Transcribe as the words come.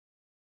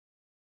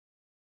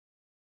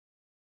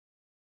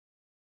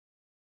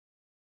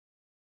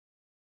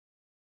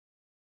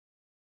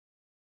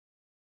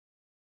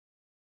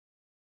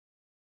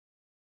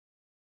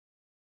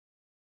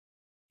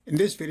In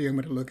this video, I'm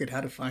going to look at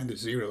how to find the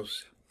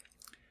zeros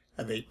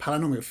of a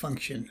polynomial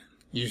function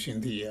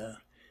using the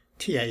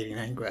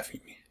TI-89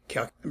 graphing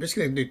calculator. I'm just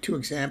going to do two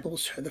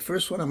examples. The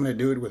first one, I'm going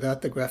to do it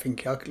without the graphing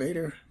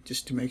calculator,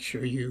 just to make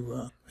sure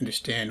you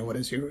understand what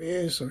a zero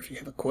is, or if you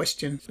have a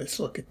question. Let's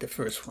look at the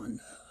first one.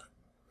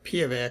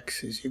 P of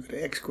x is equal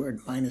to x squared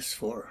minus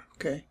 4.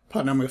 Okay,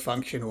 polynomial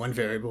function, one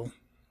variable.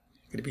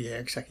 It's going to be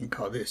x. I can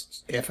call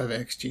this f of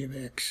x, g of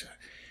x,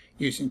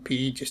 using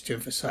p just to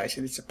emphasize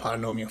that it's a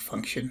polynomial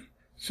function.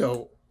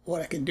 So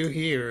what I can do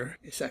here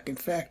is I can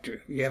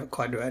factor. If you have a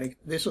quadratic,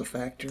 this will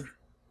factor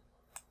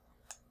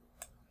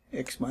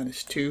x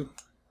minus 2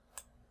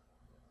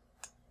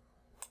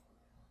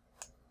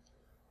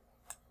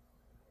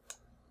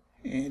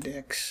 and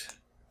x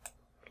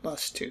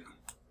plus 2.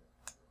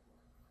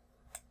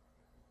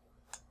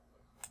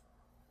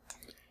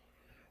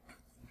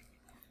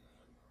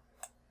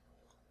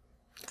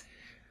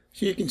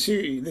 So you can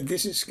see that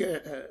this is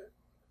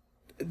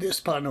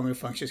this polynomial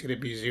function is going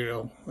to be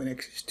 0 when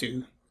x is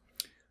 2,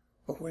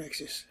 or when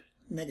x is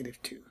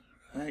negative 2,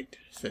 right?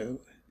 So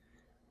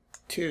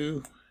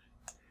 2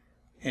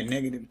 and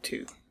negative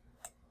 2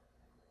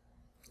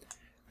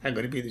 are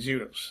going to be the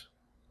zeros.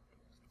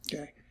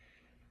 Okay.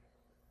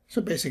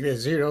 So basically, a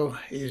 0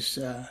 is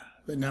the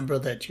number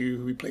that you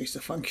replace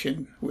the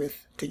function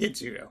with to get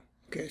 0.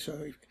 Okay.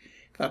 So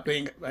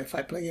if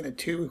I plug in a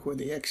 2 where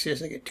the x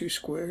is, I get 2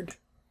 squared.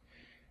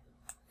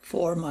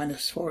 4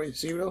 minus 4 is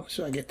 0,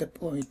 so I get the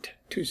point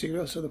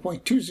 20. So the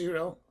point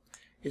 20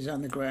 is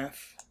on the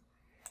graph.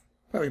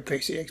 If I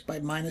replace the x by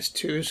minus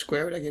 2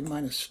 squared, I get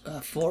minus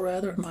 4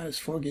 rather. Minus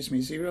 4 gives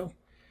me 0.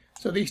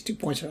 So these 2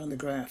 points are on the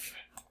graph.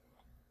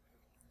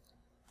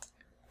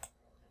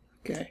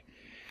 Okay.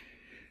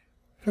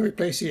 If I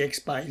replace the x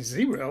by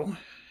 0,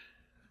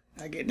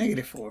 I get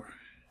negative 4.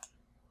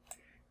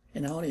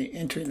 And I'm only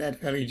entering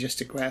that value just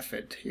to graph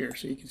it here,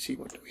 so you can see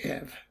what we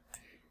have.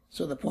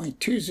 So the point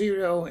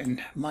 20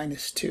 and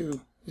minus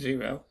 2,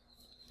 0,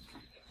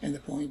 and the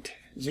point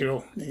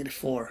 0, negative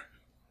 4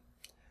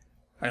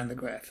 are on the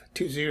graph.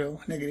 20,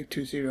 negative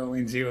 20,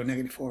 and 0,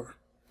 negative 4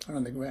 are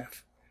on the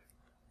graph.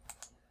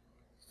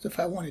 So if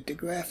I wanted to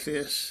graph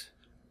this,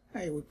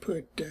 I would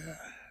put,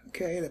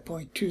 okay, the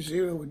point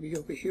 20 would be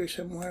over here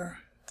somewhere,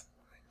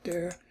 right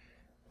there.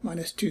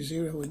 Minus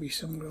 20 would be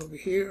somewhere over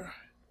here.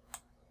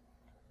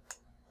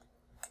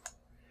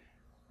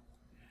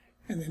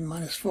 And then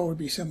minus 4 would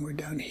be somewhere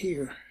down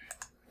here.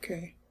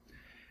 Okay.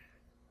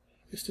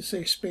 Just to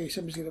save space,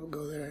 I'm just going to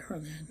go there,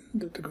 and then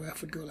the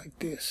graph would go like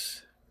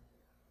this.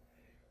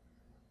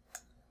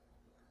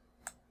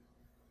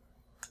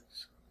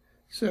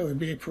 So it would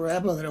be a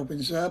parabola that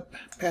opens up,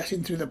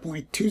 passing through the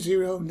point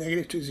 20,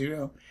 negative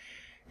 20,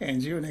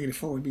 and 0, negative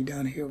 4 would be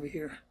down here over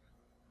here.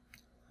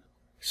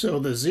 So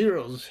the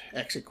zeros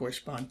actually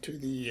correspond to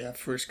the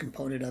first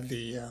component of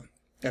the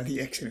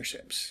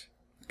x-intercepts.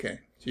 Okay.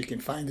 So you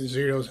can find the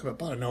zeros of a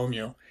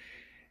polynomial.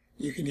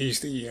 You can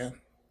easily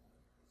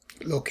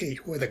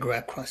locate where the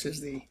graph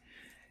crosses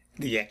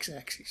the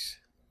x-axis.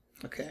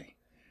 Okay.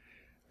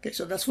 Okay,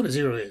 so that's what a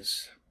zero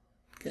is.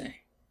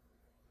 Okay.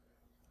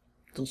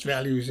 Those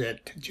values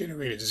that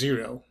generated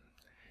 0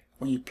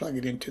 when you plug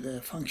it into the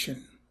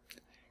function.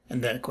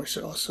 And then, of course,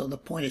 also the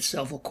point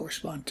itself will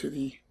correspond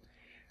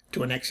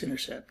to an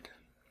x-intercept.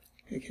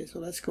 Okay, so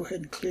let's go ahead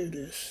and clear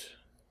this.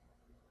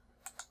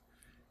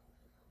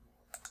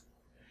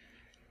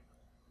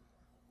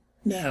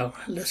 Now,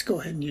 let's go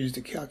ahead and use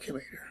the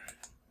calculator.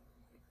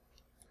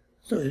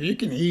 So if you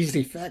can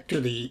easily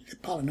factor the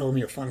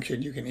polynomial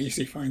function, you can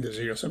easily find the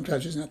zero.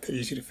 Sometimes it's not that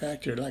easy to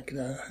factor, like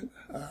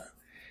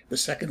the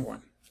second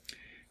one.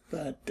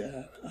 But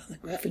on the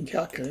graphing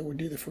calculator, we'll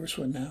do the first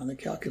one now on the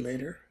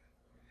calculator.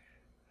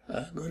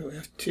 Go to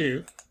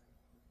F2,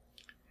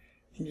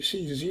 and you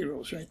see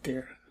zeros right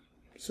there.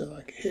 So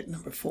I can hit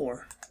number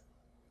 4.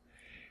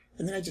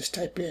 And then I just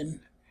type in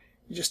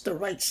just the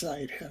right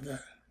side of the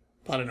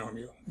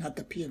polynomial, not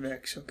the p of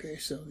x. Okay,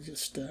 so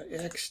just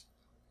x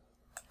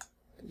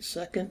to the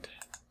second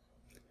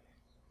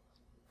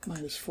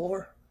minus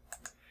 4.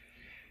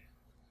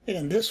 And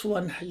in this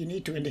one, you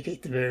need to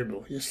indicate the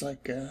variable, just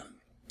like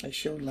I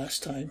showed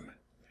last time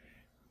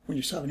when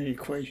you're solving an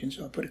equation.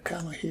 So I put a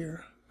comma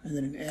here, and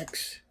then an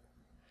x,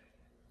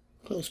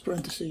 close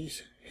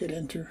parentheses, hit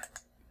enter,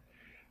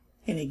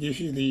 and it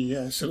gives you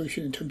the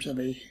solution in terms of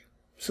a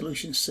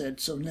solution set.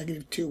 So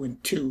negative 2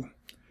 and 2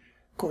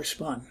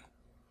 correspond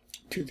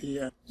to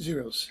the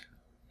zeros.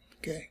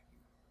 Okay.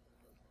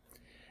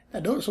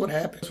 Now notice what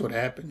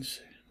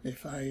happens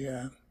if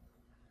I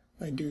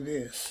do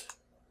this.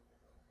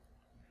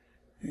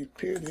 And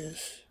clear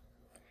this.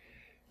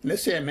 And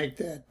let's say I make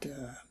that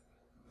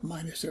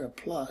minus or a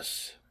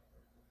plus.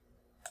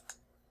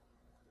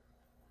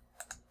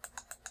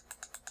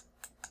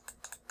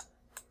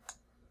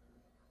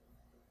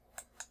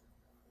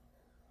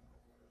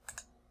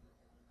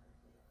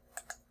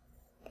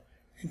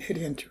 And hit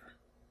enter.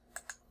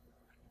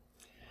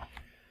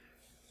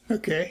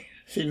 Okay,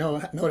 so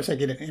notice I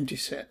get an empty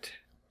set.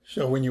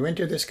 So when you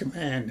enter this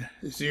command,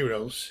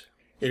 zeros,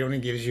 it only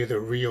gives you the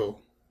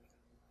real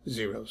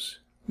zeros.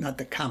 not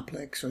the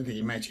complex or the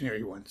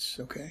imaginary ones,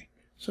 okay?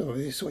 So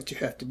this is what you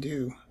have to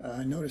do.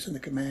 Notice in the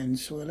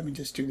commands, well, let me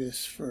just do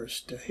this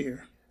first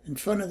here. In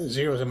front of the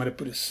zeros, I'm going to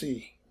put a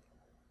C.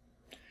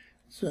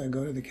 So I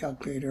go to the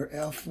calculator,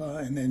 alpha,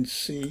 and then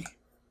C.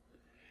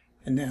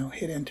 And now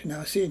hit enter.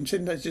 Now see,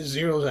 instead of just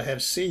zeros, I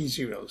have C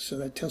zeros. So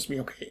that tells me,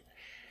 okay,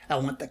 I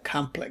want the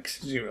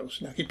complex zeros.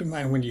 Now keep in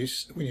mind when you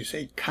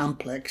say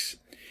complex,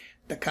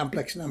 the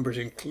complex numbers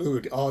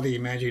include all the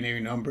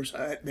imaginary numbers.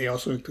 They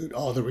also include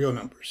all the real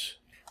numbers.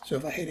 So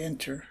if I hit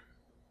enter,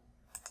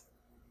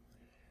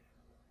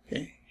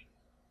 okay,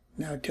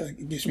 now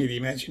it gives me the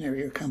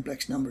imaginary or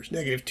complex numbers,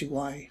 negative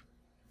 2y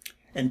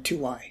and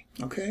 2y.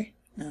 Okay,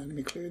 now let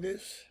me clear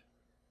this.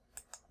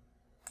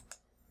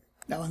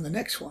 Now on the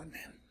next one,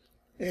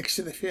 x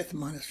to the 5th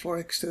minus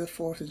 4x to the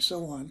 4th, and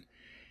so on.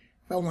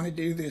 If I want to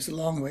do this the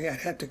long way,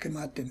 I'd have to come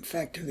out and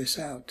factor this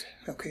out.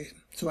 Okay,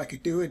 so I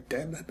could do it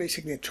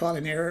basically a trial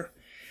and error.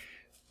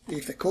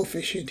 If the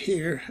coefficient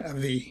here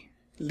of the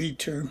lead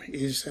term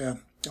is a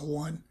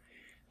 1,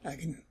 I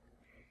can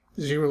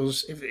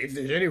zeros, if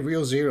there's any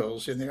real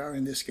zeros, and there are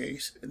in this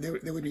case,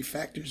 there would be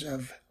factors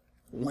of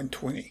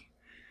 120.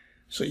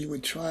 So you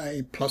would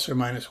try plus or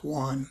minus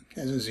 1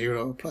 as a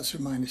 0, plus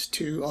or minus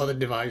 2, all the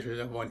divisors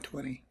of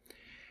 120.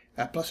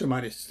 Plus or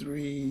minus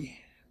 3,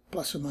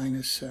 plus or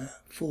minus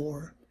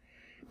 4,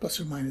 plus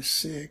or minus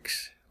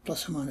 6,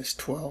 plus or minus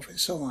 12, and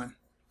so on.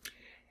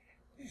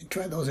 And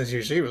try those as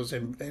your zeros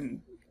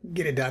and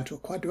get it down to a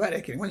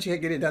quadratic. And once you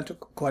get it down to a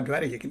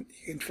quadratic, you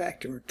can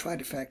factor or try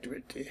to factor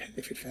it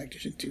if it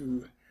factors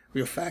into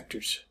real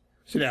factors.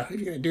 So now, if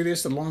you're going to do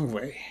this the long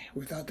way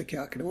without the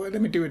calculator, well,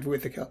 let me do it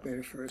with the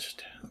calculator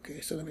first.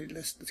 Okay, so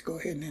let's go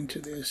ahead and enter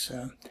this.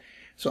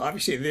 So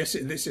obviously this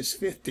is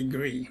 5th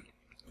degree.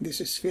 This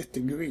is 5th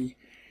degree.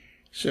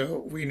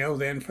 So we know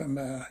then from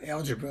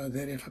algebra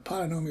that if a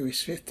polynomial is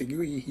 5th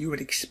degree, you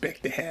would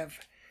expect to have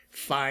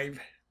 5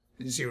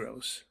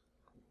 zeros.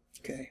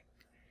 Okay,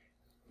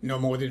 no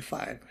more than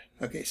 5.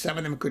 Okay, some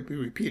of them could be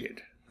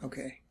repeated.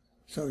 Okay,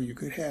 so you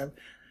could have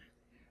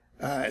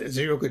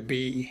 0 could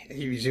be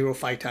 0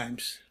 5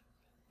 times.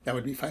 That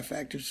would be 5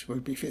 factors,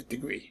 would be 5th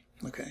degree.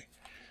 Okay,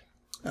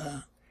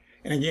 and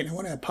again, I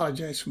want to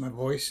apologize for my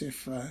voice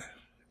if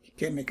you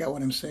can't make out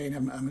what I'm saying.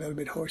 I'm a little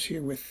bit hoarse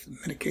here with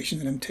medication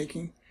that I'm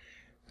taking.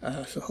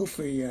 So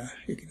hopefully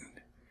you can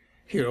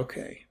hear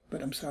okay,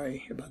 but I'm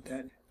sorry about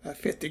that.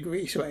 5th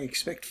degree, so I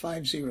expect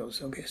 5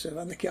 zeros. Okay, so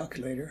on the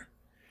calculator,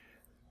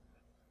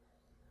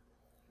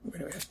 I'm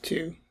going to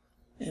F2,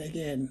 and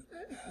again,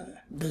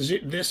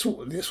 this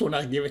will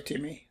not give it to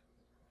me.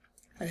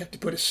 I have to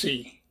put a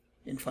C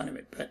in front of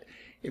it. But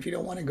if you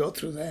don't want to go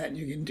through that,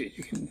 you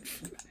can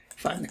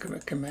find the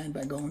correct command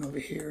by going over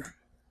here.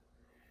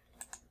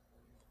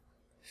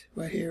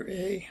 Right here,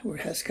 A, where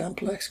it has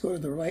complex, go to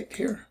the right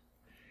here.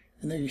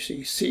 And there you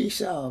see C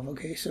solve.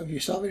 Okay, so if you're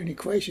solving an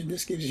equation,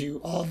 this gives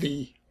you all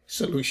the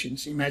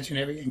solutions,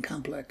 imaginary and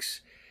complex.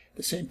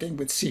 The same thing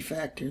with C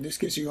factor. This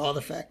gives you all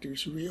the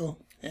factors, real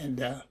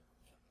and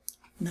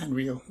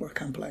non-real or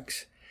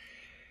complex.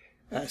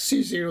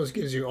 C zeros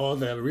gives you all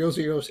the real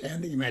zeros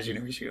and the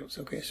imaginary zeros.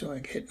 Okay, so I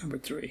hit number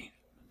 3.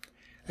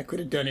 I could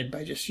have done it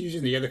by just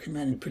using the other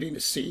command and putting a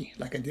C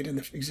like I did in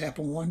the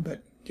example 1,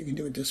 but you can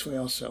do it this way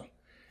also.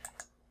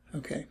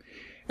 Okay,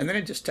 and then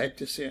I just type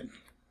this in.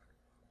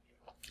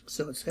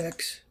 So it's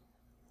x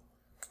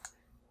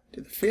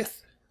to the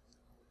 5th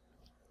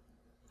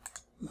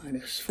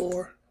minus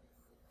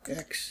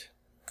 4x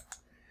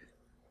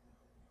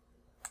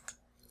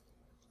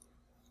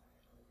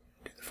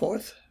to the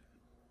 4th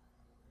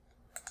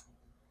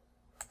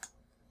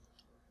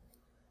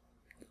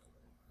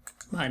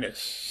minus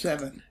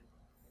 7x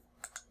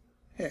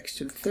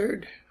to the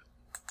 3rd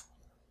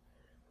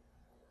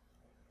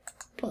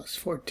plus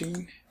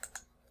 14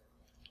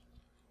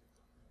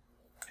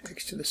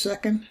 x to the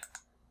 2nd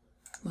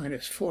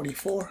minus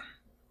 44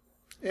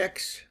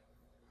 x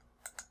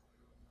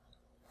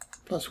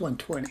plus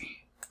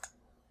 120.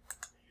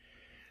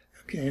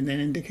 Okay, and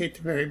then indicate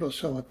the variable,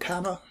 so a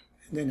comma,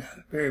 and then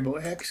a variable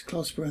x,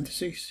 close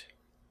parentheses,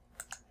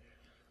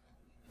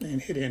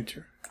 and hit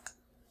enter.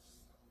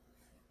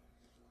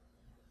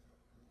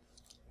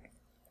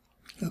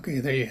 Okay,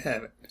 there you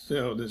have it.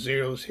 So the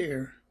zeros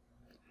here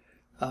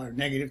are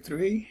negative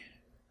 3,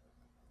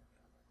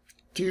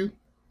 2,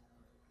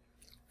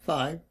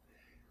 5,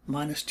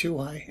 minus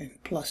 2y,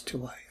 and plus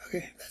 2y.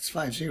 Okay, that's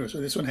 5 zeros.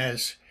 So this one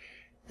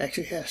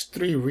actually has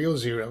 3 real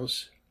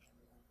zeros,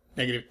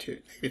 negative 2,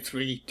 negative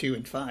 3, 2,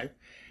 and 5,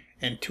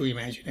 and 2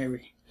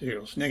 imaginary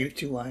zeros, negative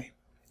 2y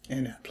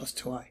and plus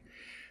 2y.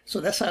 So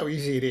that's how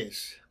easy it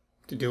is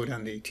to do it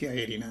on the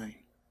TI-89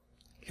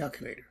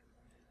 calculator.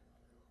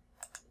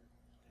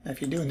 Now,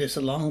 if you're doing this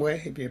a long way,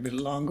 it'd be a bit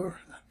longer.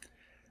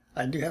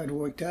 I do have it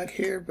worked out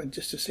here, but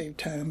just to save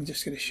time, I'm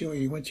just going to show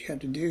you what you have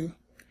to do.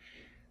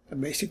 The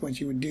basic what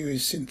you would do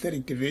is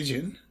synthetic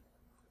division.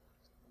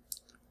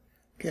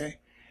 Okay,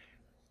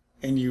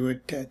 and you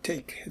would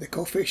take the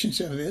coefficients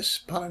of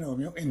this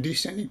polynomial in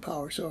descending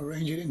power, so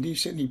arrange it in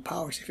descending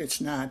powers if it's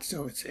not.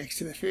 So it's x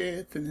to the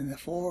 5th, and then the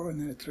 4, and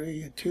then the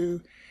 3, a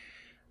 2,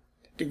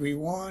 degree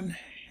 1,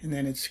 and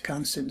then it's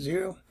constant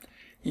 0.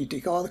 And you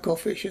take all the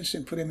coefficients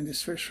and put them in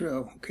this first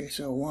row. Okay,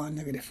 so 1,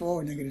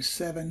 -4,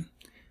 -7,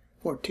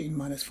 14,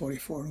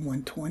 -44, and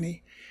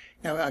 120.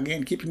 Now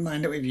again, keep in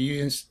mind that if you're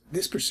using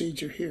this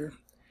procedure here,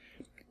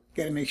 you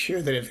got to make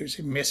sure that if there's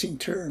a missing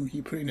term,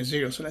 you put in a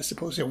 0. So let's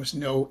suppose there was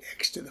no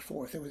x to the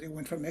 4th. It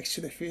went from x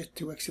to the 5th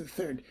to x to the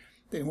 3rd.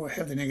 Then we'll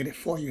have the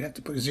 -4, you have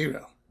to put a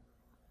 0.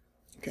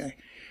 Okay?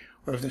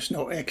 Or if there's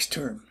no x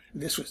term,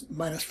 this was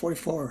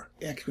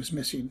 -44x was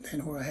missing,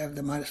 then where I have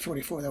the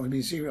 -44, that would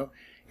be 0.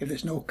 If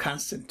there's no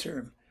constant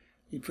term,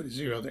 you put a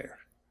 0 there,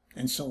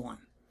 and so on.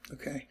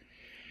 Okay?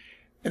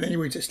 And then you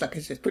would just, like I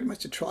said, pretty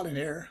much a trial and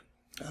error.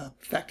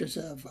 Factors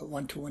of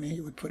 120,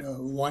 you would put a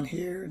 1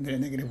 here, and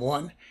then a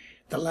 -1.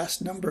 The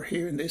last number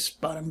here in this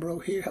bottom row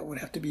here would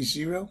have to be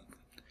 0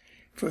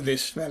 for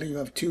this value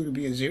of 2 to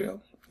be a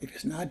 0. If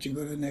it's not, you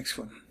go to the next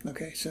one.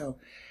 Okay, so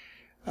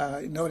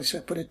notice I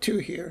put a 2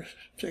 here,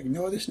 so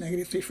ignore this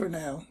 -3 for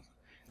now.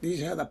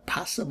 These are the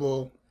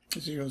possible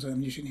zeros that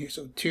I'm using here.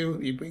 So 2,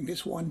 you bring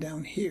this 1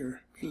 down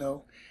here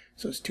below.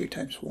 So it's 2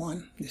 times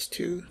 1 is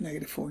 2,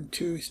 -4 and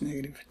 2 is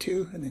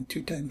 -2, and then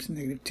 2 times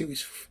 -2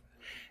 is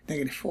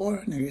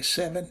 -4,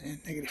 -7,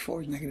 and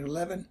 -4 is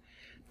 -11.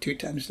 2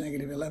 times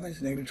 -11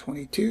 is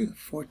 -22,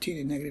 14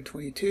 is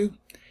 -22,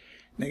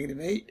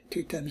 -8,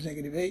 2 times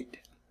 -8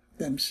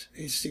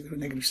 is equal to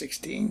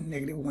 -16,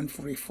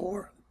 -144,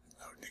 or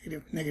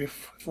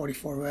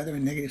 -44 rather,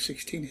 and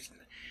 -16 is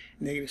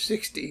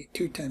 -60.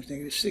 2 times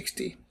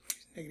 -60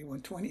 is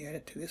 -120. Add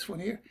it to this one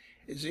here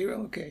is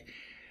 0. Okay,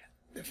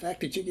 the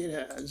fact that you get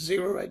a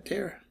 0 right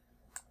there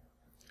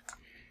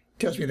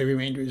tells me the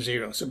remainder is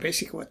 0. So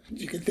basically what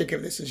you can think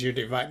of this as you're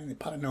dividing the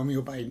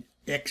polynomial by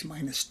x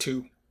minus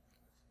 2.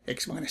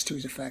 X minus 2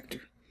 is a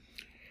factor.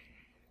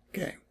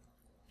 Okay,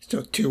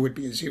 so 2 would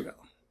be a 0.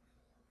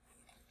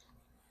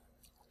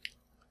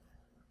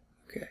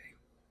 Okay.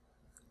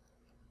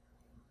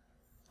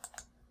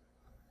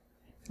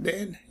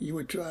 Then you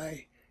would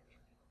try,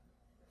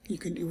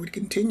 you would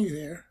continue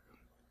there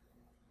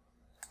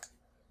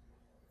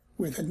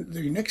with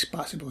the next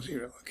possible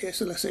 0. Okay,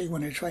 so let's say you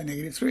want to try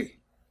 -3.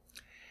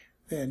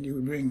 Then you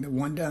would bring the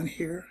 1 down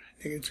here.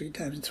 -3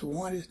 times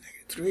 1 is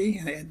 -3,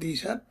 and add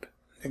these up.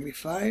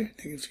 -5,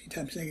 -3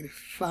 times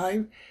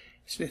 -5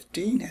 is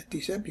 15. Add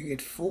these up, you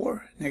get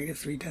 4.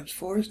 -3 times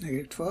 4 is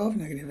 -12.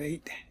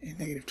 -8 and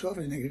 -12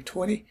 is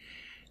 -20.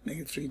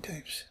 -3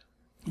 times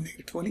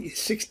 -20 is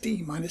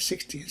 60. Minus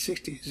 60 and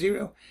 60 is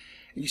 0.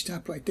 And you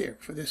stop right there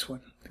for this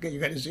one. Okay, you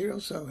got a 0,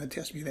 so that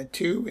tells me that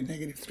 2 and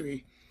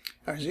 -3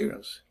 are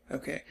zeros.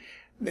 Okay,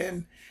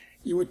 then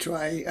you would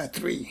try a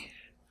 3.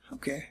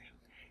 Okay,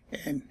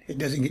 and it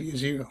doesn't give you a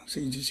 0, so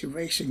you just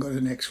erase and go to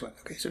the next one.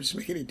 Okay, so just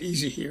making it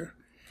easy here,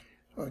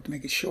 or to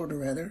make it shorter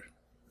rather.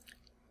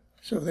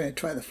 So then I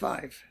try the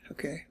 5.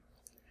 Okay,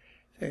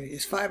 so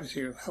is 5 a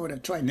 0? I would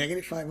have tried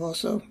 -5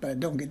 also, but I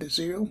don't get the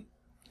 0,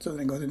 so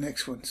then I go to the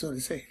next one. So to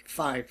say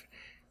 5,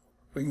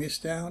 bring this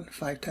down.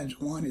 5 times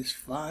 1 is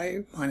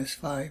 5, minus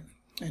 5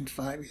 and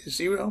 5 is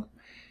 0.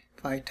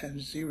 5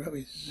 times 0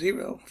 is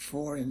 0.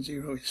 4 and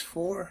 0 is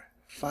 4.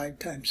 5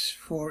 times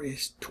 4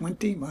 is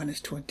 20,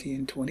 minus 20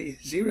 and 20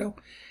 is 0.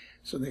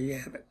 So there you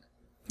have it.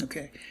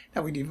 Okay,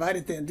 now we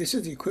divided then, this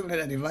is the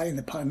equivalent of dividing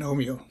the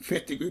polynomial,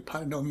 5th degree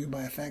polynomial,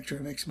 by a factor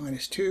of x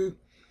minus 2,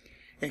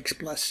 x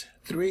plus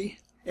 3,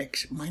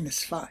 x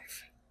minus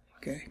 5.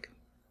 Okay,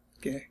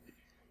 okay.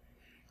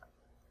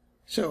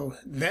 So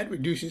that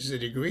reduces the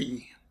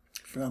degree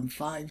from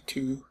 5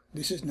 to,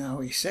 this is now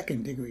a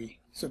 2nd degree.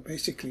 So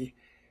basically,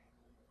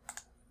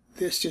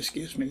 this just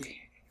gives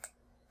me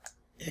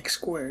x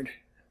squared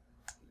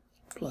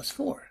plus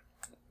 4.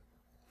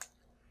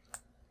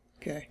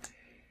 Okay.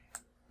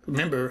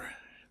 Remember,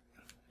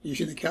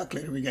 using the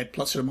calculator, we get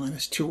plus or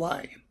minus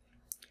 2y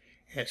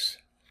as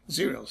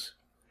zeros.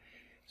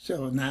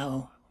 So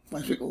now,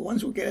 once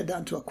we get it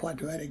down to a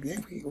quadratic,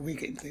 then we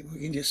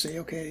can just say,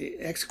 okay,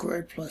 x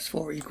squared plus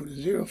 4 equal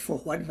to 0 for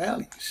what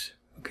values?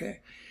 Okay,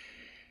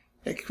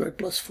 x squared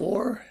plus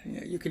 4,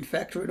 you can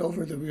factor it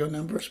over the real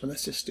numbers, but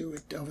let's just do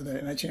it over the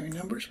imaginary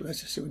numbers. But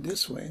let's just do it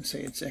this way and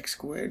say it's x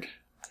squared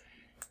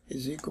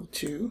is equal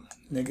to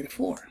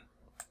 -4.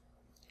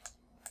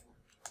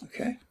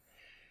 Okay.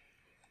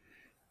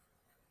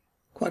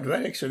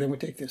 Quadratic, so then we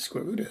take the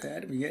square root of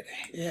that. We get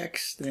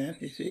x then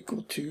is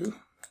equal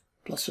to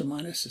plus or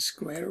minus the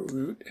square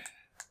root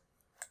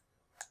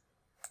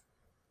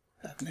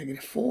of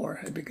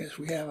 -4, because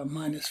we have a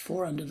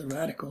 -4 under the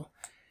radical.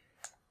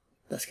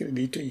 That's going to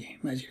be the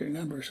imaginary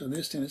number, so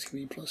this then is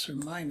going to be plus or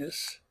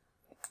minus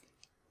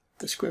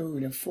the square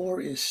root of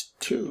 4 is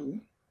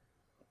 2,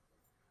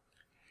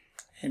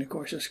 and of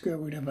course the square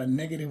root of a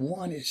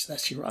 -1 is,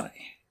 that's your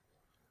I.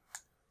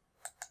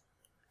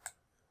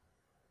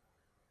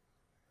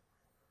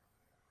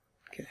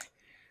 Okay,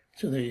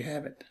 so there you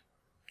have it.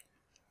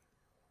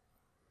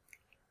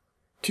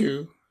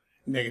 2,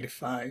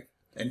 -5,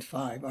 and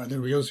 5 are the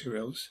real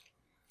zeros,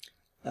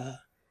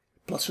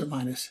 plus or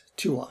minus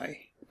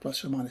 2i,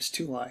 plus or minus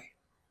 2i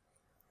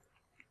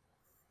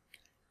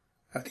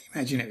are the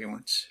imaginary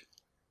ones.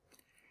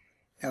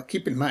 Now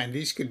keep in mind,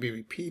 these could be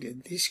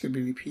repeated. These could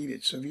be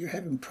repeated. So if you're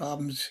having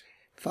problems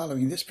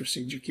following this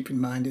procedure, keep in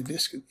mind that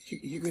this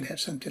you could have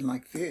something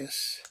like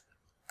this.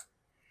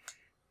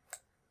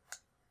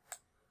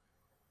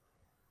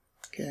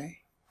 Okay,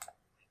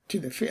 to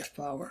the 5th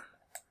power.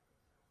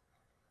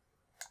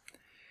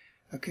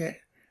 Okay,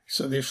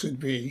 so this would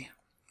be,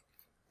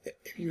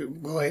 if you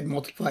go ahead and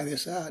multiply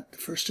this out, the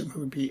first term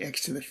would be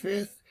x to the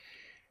 5th,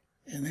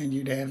 and then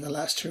you'd have the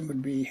last term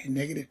would be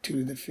negative 2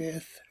 to the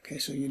 5th. Okay,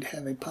 so you'd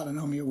have a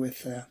polynomial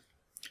with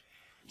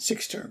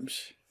 6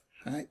 terms,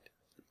 right?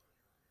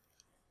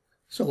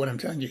 So what I'm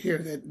telling you here,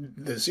 that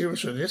the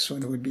zeros for this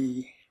one would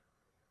be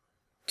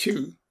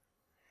 2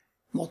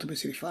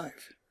 multiplicity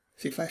 5.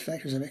 See, 5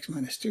 factors of x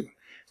minus 2.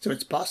 So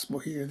it's possible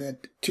here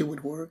that 2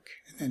 would work,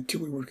 and then 2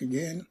 would work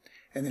again,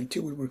 and then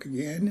 2 would work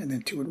again, and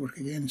then 2 would work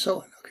again, and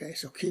so on. Okay,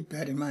 so keep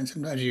that in mind.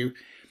 Sometimes you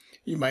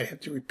might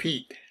have to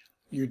repeat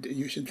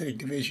your synthetic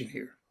division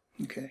here.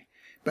 Okay,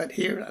 but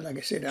here, like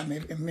I said, I'm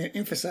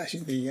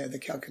emphasizing the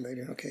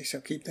calculator. Okay, so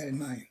keep that in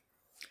mind.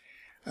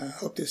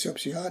 Hope this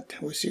helps you out.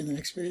 We'll see you in the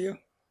next video.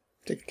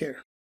 Take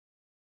care.